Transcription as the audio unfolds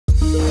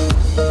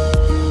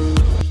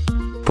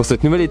Pour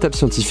cette nouvelle étape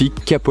scientifique,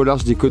 cap au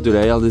large des côtes de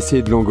la RDC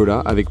et de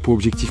l'Angola, avec pour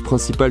objectif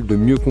principal de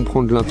mieux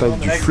comprendre l'impact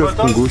du fleuve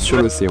Congo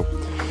sur l'océan.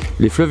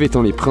 Les fleuves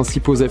étant les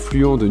principaux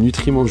affluents de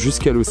nutriments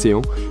jusqu'à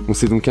l'océan, on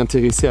s'est donc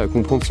intéressé à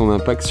comprendre son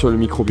impact sur le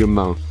microbiome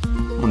marin.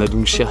 On a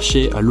donc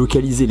cherché à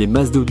localiser les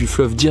masses d'eau du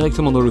fleuve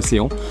directement dans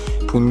l'océan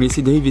pour nous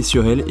laisser dériver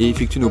sur elles et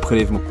effectuer nos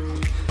prélèvements.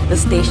 The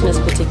station is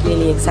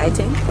particularly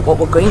exciting. What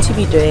we're going to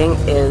be doing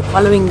is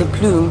following the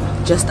plume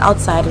just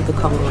outside of the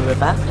Congo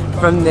River.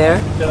 From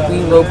there, we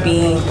will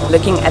be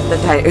looking at the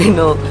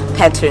diurnal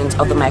patterns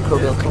of the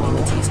microbial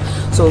communities.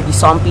 So we'll be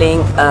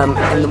sampling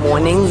in the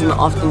mornings, in the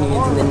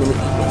afternoons, and then in the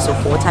evenings, so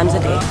 4 times a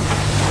day.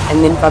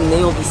 And then from there,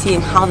 you'll be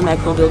seeing how the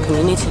microbial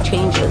community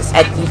changes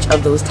at each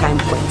of those time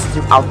points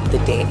throughout the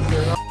day.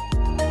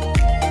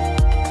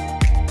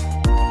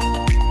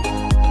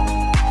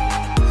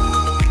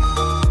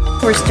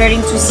 We're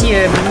starting to see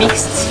a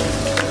mixed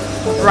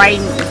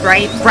bright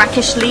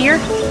brackish layer.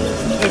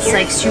 It's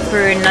like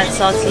super not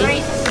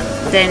salty,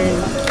 then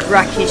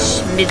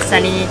brackish mid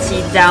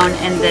salinity down,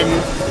 and then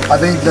I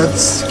think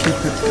let's keep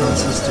it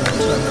consistent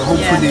and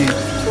hopefully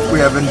we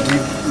haven't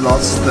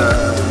lost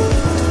the...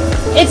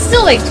 It's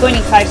still like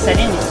 25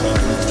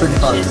 salinity.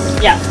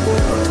 25? Yeah.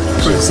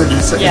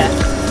 27? Yeah.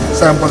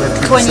 Sample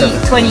at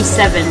 27.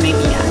 27 maybe,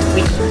 yeah.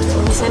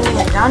 Are we sending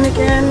it down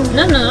again?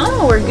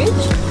 No, we're good.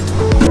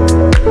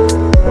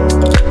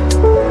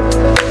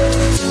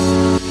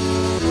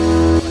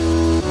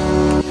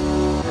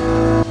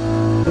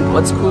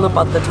 What's cool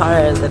about the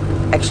Tauran is that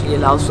it actually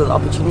allows for the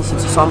opportunity to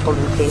sample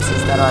in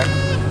places that are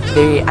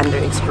very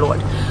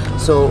underexplored.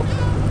 So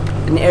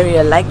an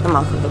area like the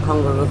mouth of the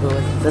Congo River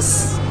with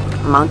this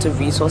amount of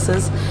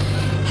resources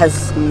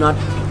has not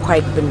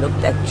quite been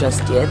looked at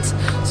just yet.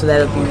 So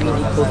that'll be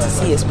really cool to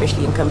see,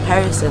 especially in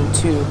comparison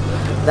to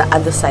the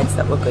other sites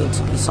that we're going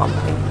to be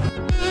sampling.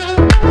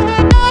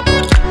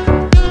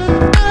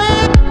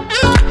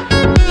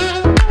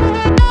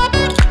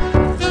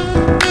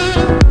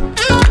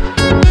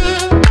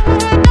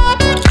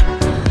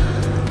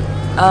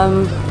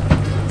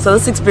 So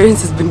this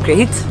experience has been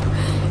great.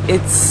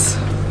 It's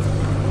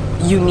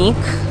unique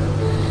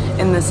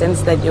in the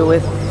sense that you're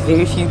with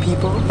very few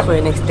people for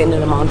an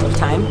extended amount of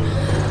time,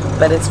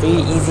 but it's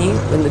very easy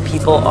when the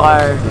people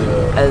are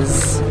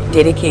as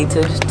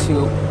dedicated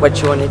to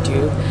what you want to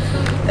do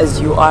as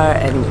you are,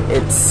 and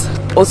it's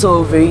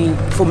also very,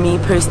 for me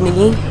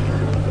personally,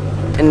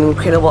 an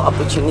incredible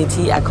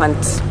opportunity. I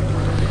can't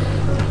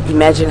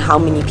imagine how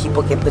many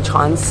people get the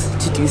chance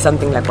to do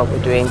something like what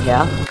we're doing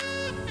here.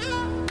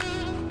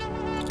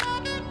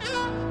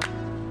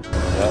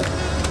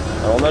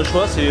 Alors on a le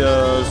choix, c'est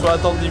soit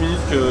attendre 10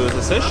 minutes que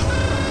ça sèche,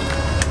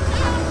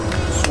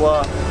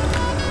 soit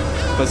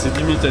passer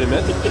 10 minutes à les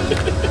mettre, c'est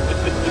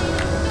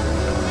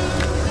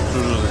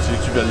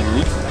que tu perds 10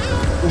 minutes,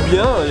 ou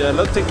bien il y a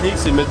l'autre technique,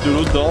 c'est mettre de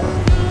l'eau dedans